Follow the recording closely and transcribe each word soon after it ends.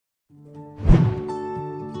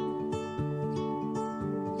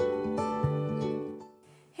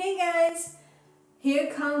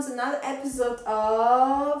Here comes another episode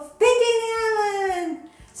of Painting the Island!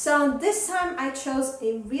 So this time I chose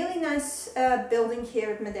a really nice building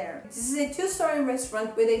here at Madeira. This is a two-story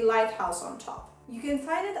restaurant with a lighthouse on top. You can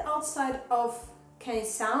find it outside of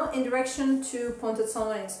Caniçal in direction to Ponta de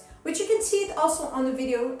Lourenço, which you can see it also on the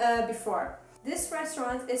video before. This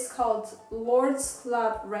restaurant is called Lorde's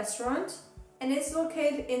Club Restaurant and it's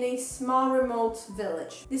located in a small remote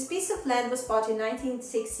village. This piece of land was bought in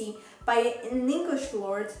 1960 by an English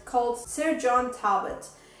lord called Sir John Talbot.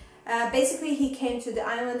 Basically he came to the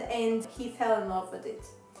island and he fell in love with it.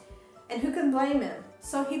 And who can blame him?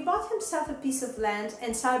 So he bought himself a piece of land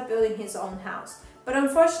and started building his own house. But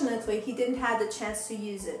unfortunately he didn't have the chance to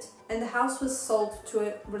use it and the house was sold to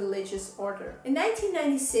a religious order. In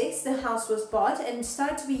 1996 the house was bought and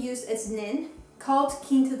started to be used as an inn called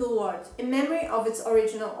Quinta the Lorde, in memory of its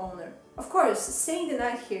original owner. Of course, staying the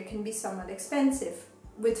night here can be somewhat expensive,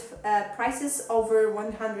 with prices over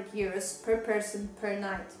 100 euros per person per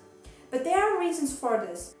night. But there are reasons for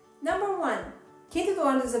this. Number one, Quinta the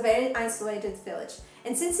Lorde is a very isolated village,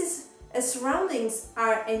 and since its surroundings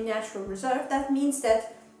are a natural reserve, that means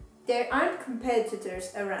that there aren't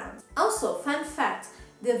competitors around. Also, fun fact,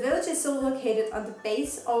 the village is still located on the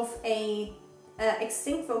base of a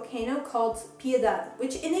extinct volcano called Piedade,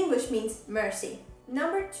 which in English means mercy.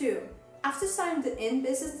 Number two, after starting the inn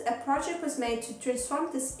business, a project was made to transform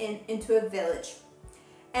this inn into a village.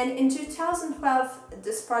 And in 2012,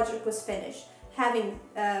 this project was finished, having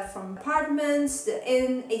from apartments, the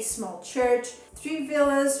inn, a small church, 3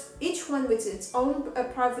 villas, each one with its own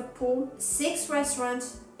private pool, 6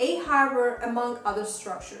 restaurants, a harbor, among other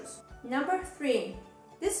structures. Number 3.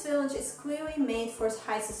 This village is clearly made for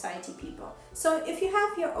high society people. So if you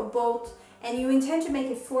have your boat and you intend to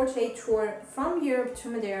make a 4-day tour from Europe to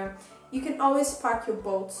Madeira, you can always park your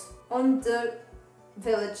boat on the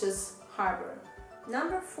village's harbor.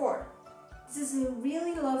 Number 4. This is a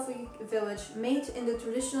really lovely village made in the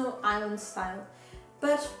traditional island style,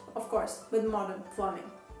 but of course with modern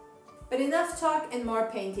plumbing. But enough talk and more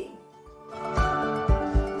painting.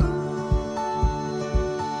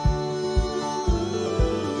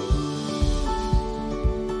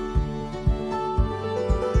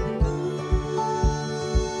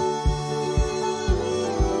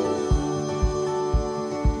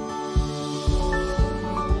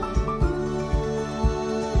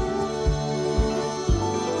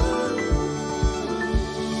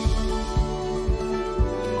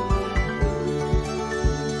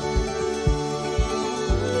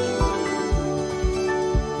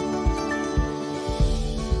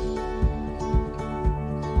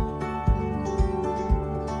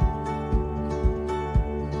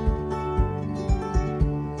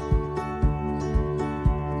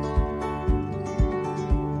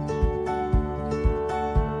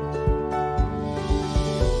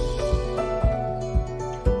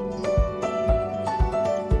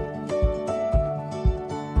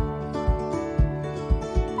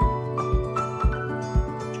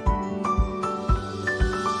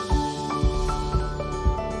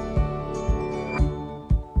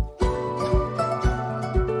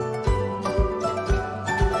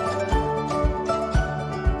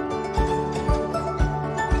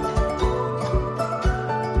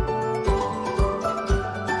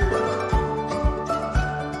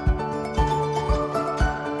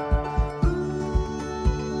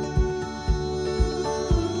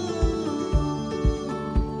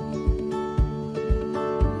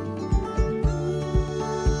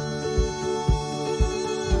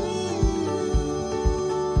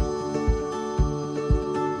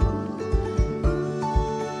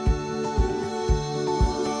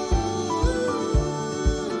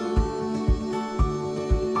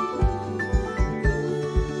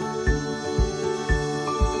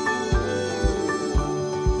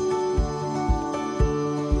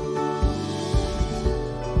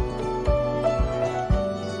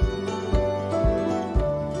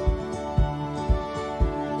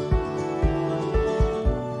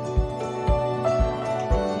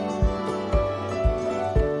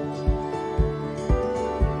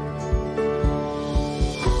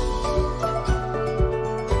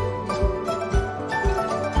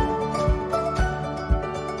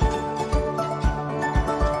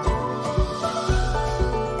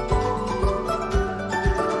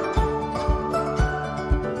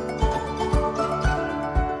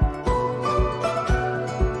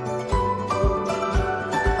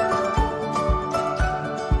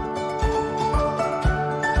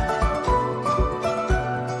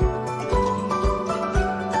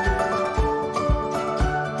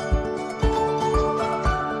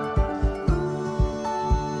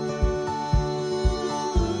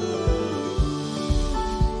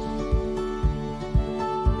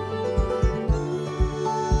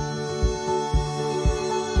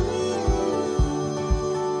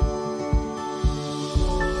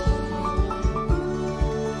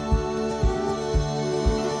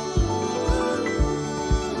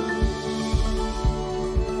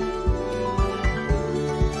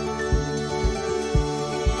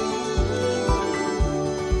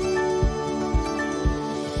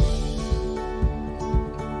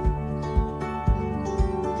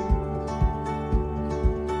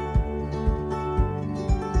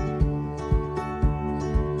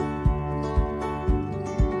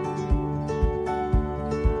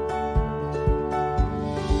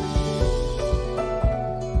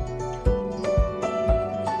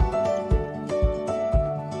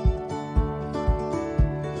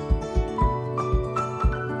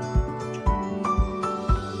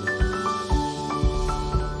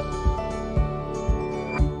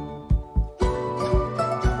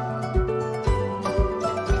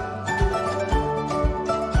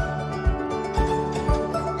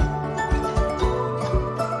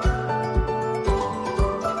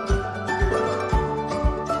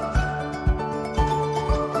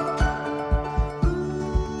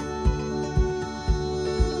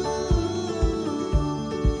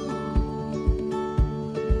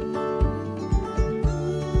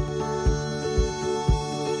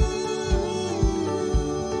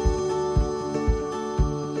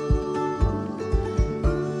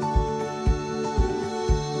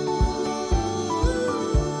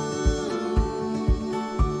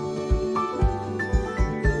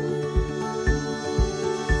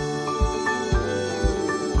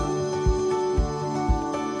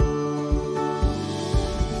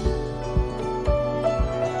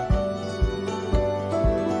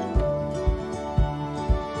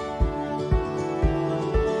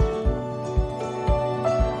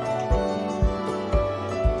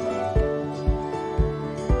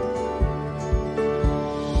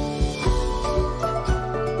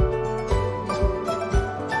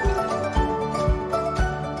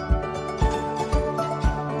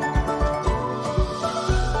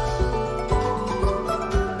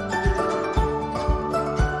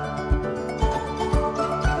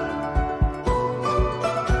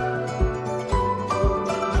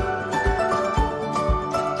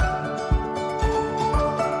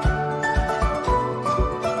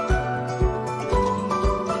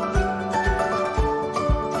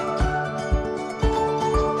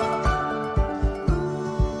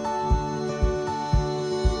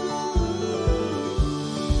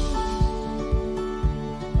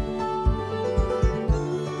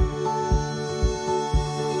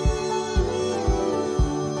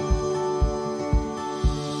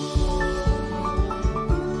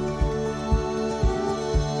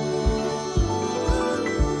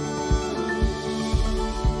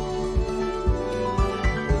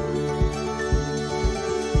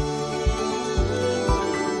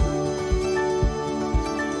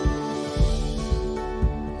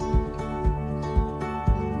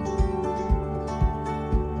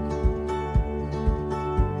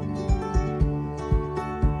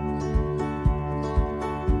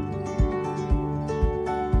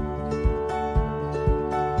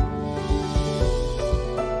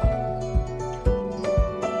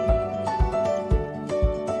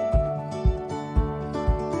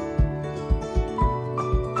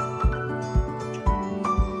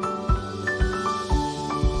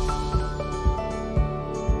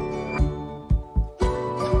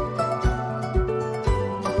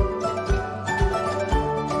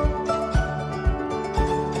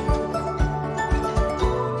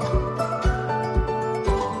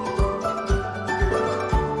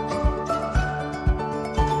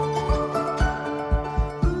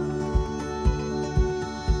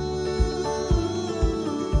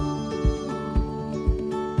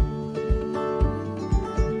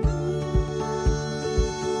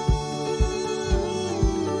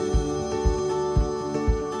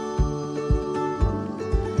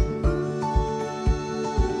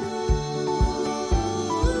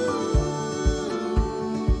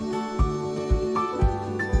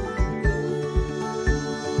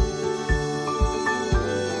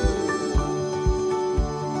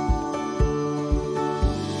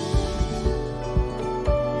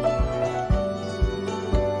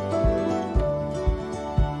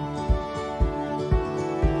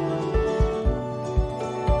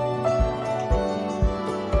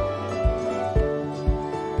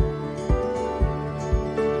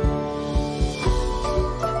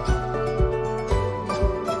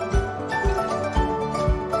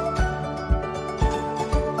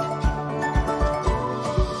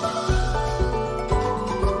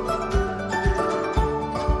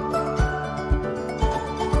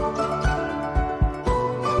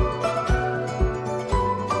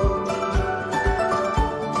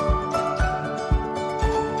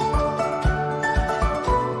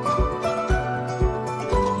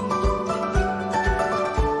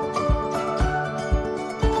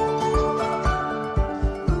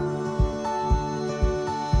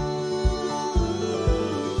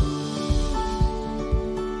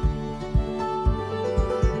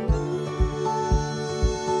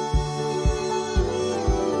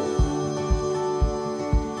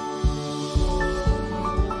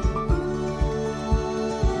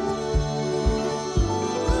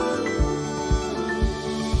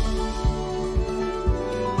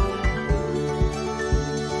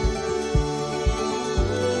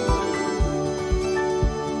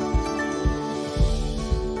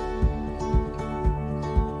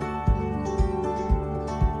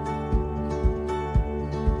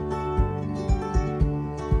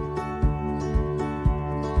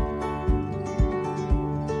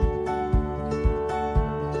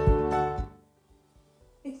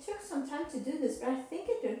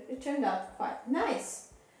 it turned out quite nice.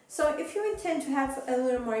 So if you intend to have a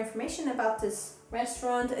little more information about this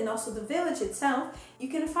restaurant and also the village itself, you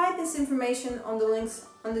can find this information on the links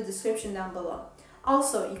on the description down below.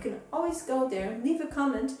 Also, you can always go there, leave a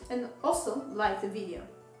comment and also like the video.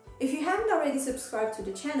 If you haven't already subscribed to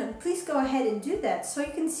the channel, please go ahead and do that so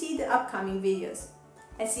you can see the upcoming videos.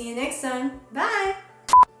 I see you next time. Bye!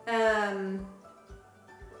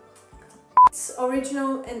 It's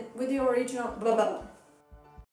original and with the original blah blah blah.